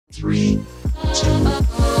3, 2, 1.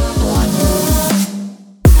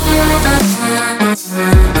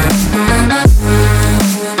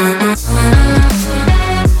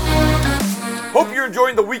 Hope you're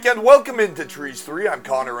enjoying the weekend. Welcome into Trees 3. I'm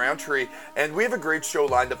Connor Roundtree, and we have a great show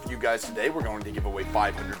lined up for you guys today. We're going to give away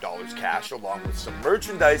 $500 cash along with some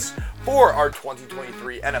merchandise for our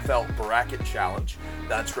 2023 NFL Bracket Challenge.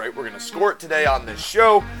 That's right, we're going to score it today on this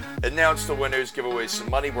show, announce the winners, give away some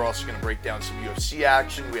money. We're also going to break down some UFC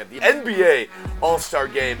action. We have the NBA All-Star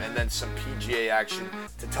Game and then some PGA action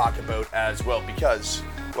to talk about as well because,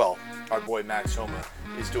 well, our boy Max Homa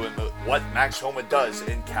is doing what Max Homa does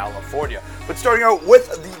in California. But starting out with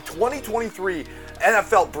the 2023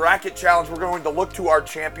 NFL Bracket Challenge, we're going to look to our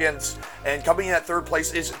champions. And coming in at third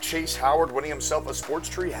place is Chase Howard, winning himself a Sports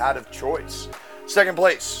Tree hat of choice. Second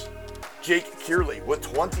place, Jake Kearley with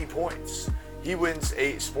 20 points. He wins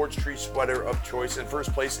a Sports Tree sweater of choice. And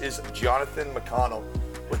first place is Jonathan McConnell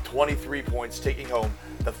with 23 points, taking home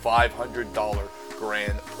the $500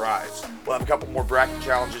 grand prize. We'll have a couple more bracket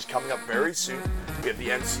challenges coming up very soon. We have the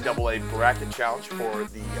NCAA bracket challenge for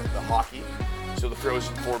the hockey. So the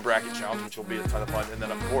Frozen Four bracket challenge, which will be a ton of fun. And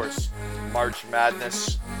then, of course, March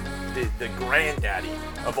Madness, the granddaddy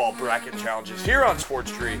of all bracket challenges here on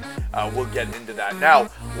Sports Tree. We'll get into that. Now,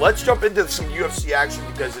 let's jump into some UFC action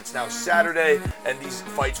because it's now Saturday, and these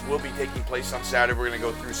fights will be taking place on Saturday. We're going to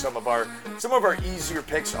go through some of our easier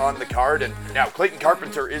picks on the card. And now, Clayton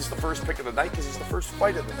Carpenter is the first pick of the night because he's the first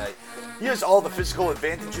fight of the night. He has all the physical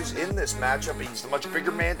advantages in this matchup. He's the much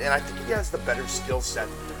bigger man, and I think he has the better skill set.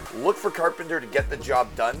 Look for Carpenter to get the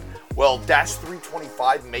job done. Well, Dash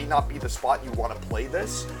 325 may not be the spot you want to play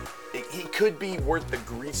this. He could be worth the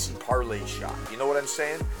greasy parlay shot. You know what I'm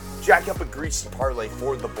saying? Jack up a greasy parlay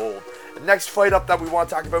for the bold. The next fight up that we want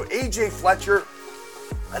to talk about, AJ Fletcher.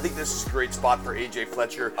 I think this is a great spot for AJ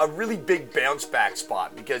Fletcher. A really big bounce back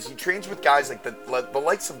spot because he trains with guys like the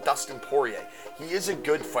likes of Dustin Poirier. He is a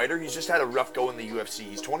good fighter. He's just had a rough go in the UFC.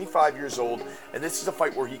 He's 25 years old, and this is a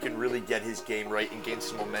fight where he can really get his game right and gain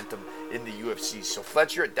some momentum in the UFC. So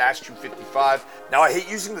Fletcher at Dash 255. Now, I hate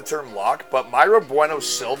using the term lock, but Mayra Bueno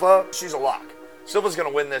Silva, she's a lock. Silva's going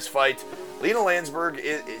to win this fight. Lena Landsberg,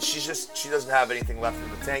 she doesn't have anything left in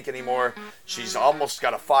the tank anymore. She's almost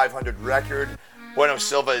got a 500 record. Bueno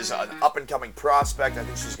Silva is an up-and-coming prospect. I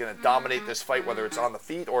think she's going to dominate this fight, whether it's on the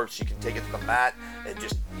feet or if she can take it to the mat and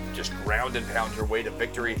just ground and pound her way to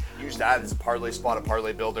victory. Use that as a parlay spot, a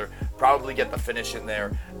parlay builder. Probably get the finish in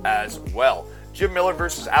there as well. Jim Miller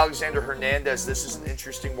versus Alexander Hernandez. This is an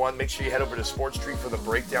interesting one. Make sure you head over to Sports Tree for the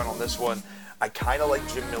breakdown on this one. I kind of like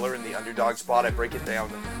Jim Miller in the underdog spot. I break it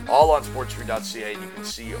down all on sportstree.ca, and you can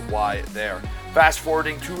see why there. Fast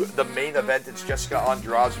forwarding to the main event, it's Jessica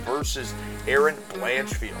Andrade versus Erin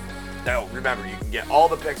Blanchfield. Now, remember, you can get all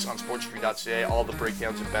the picks on sportstree.ca, all the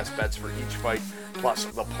breakdowns and best bets for each fight, plus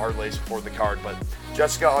the parlays for the card. But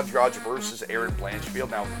Jessica Andrade versus Erin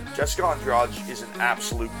Blanchfield. Now, Jessica Andrade is an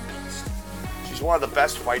absolute beast. She's one of the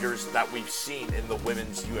best fighters that we've seen in the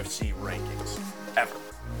women's UFC rankings ever.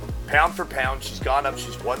 Pound for pound, she's gone up,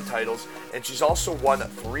 she's won titles, and she's also won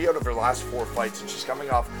 3 out of her last 4 fights, and she's coming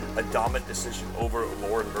off a dominant decision over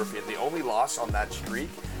Lauren Murphy. And the only loss on that streak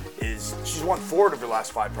is, she's won 4 out of her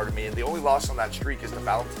last 5, and the only loss on that streak is to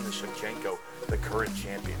Valentina Shevchenko, the current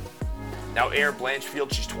champion. Now, Erin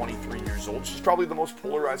Blanchfield, she's 23 years old. She's probably the most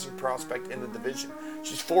polarizing prospect in the division.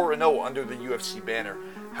 She's 4-0 under the UFC banner.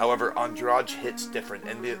 However, Andrade hits different,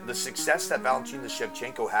 and the success that Valentina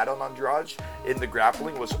Shevchenko had on Andrade in the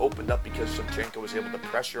grappling was opened up because Shevchenko was able to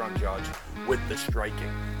pressure Andrade with the striking.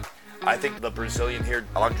 I think the Brazilian here,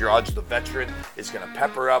 Andrade, the veteran, is going to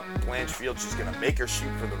pepper up Blanchfield. She's going to make her shoot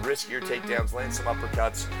for the riskier takedowns, land some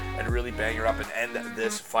uppercuts, and really bang her up and end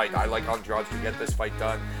this fight. I like Andrade to get this fight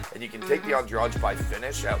done, and you can take the Andrade by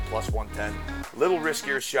finish at plus 110. Little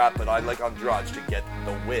riskier shot, but I like Andrade to get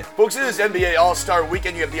the win. Folks, it is NBA All-Star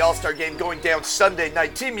Weekend. You have the All-Star Game going down Sunday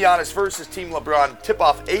night. Team Giannis versus Team LeBron.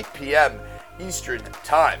 Tip-off 8 p.m. Eastern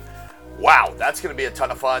Time. Wow, that's going to be a ton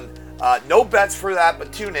of fun. No bets for that,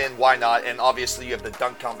 but tune in. Why not? And obviously, you have the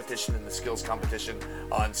dunk competition and the skills competition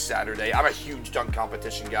on Saturday. I'm a huge dunk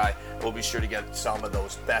competition guy. We'll be sure to get some of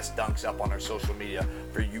those best dunks up on our social media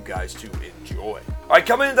for you guys to enjoy. All right,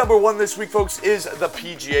 coming in number 1 this week, folks, is the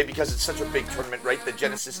PGA because it's such a big tournament, right? The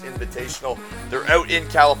Genesis Invitational. They're out in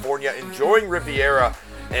California enjoying Riviera.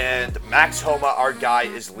 And Max Homa, our guy,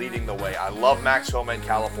 is leading the way. I love Max Homa in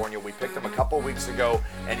California. We picked him a couple weeks ago,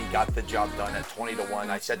 and he got the job done at 20-1.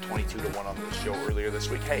 I said 22-1 on the show earlier this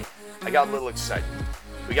week. Hey, I got a little excited.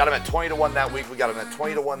 We got him at 20-1 that week. We got him at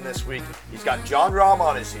 20-1 this week. He's got John Rahm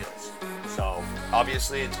on his heels. So So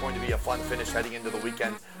obviously it's going to be a fun finish heading into the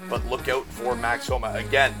weekend, but look out for Max Homa.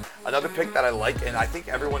 Again, another pick that I like and I think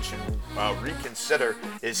everyone should reconsider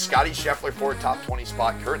is Scotty Scheffler for a top 20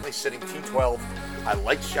 spot, currently sitting T12. I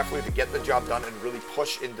like Scheffler to get the job done and really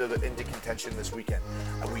push into contention this weekend.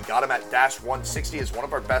 We got him at dash 160 as one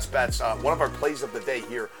of our best bets, one of our plays of the day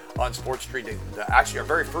here on Sports Tree. Actually, our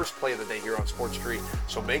very first play of the day here on Sports Tree.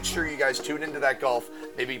 So make sure you guys tune into that golf.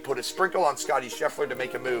 Maybe put a sprinkle on Scotty Scheffler to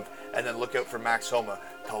make a move, and then look out for Max Homa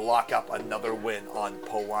to lock up another win on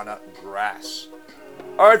Poa annua grass.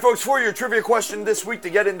 All right, folks, for your trivia question this week to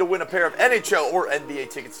get in to win a pair of NHL or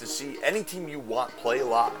NBA tickets to see any team you want play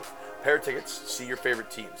live. Pair of tickets, see your favorite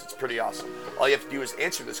teams. It's pretty awesome. All you have to do is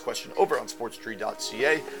answer this question over on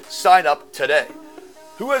sportstree.ca. Sign up today.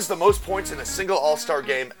 Who has the most points in a single All-Star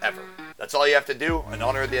game ever? That's all you have to do in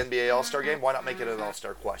honor of the NBA All-Star game. Why not make it an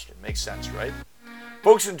All-Star question? Makes sense, right?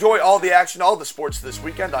 Folks, enjoy all the action, all the sports this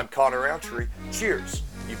weekend. I'm Connor Roundtree. Cheers.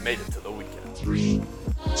 You've made it to the weekend. 3,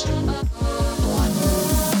 2,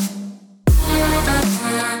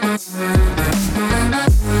 1.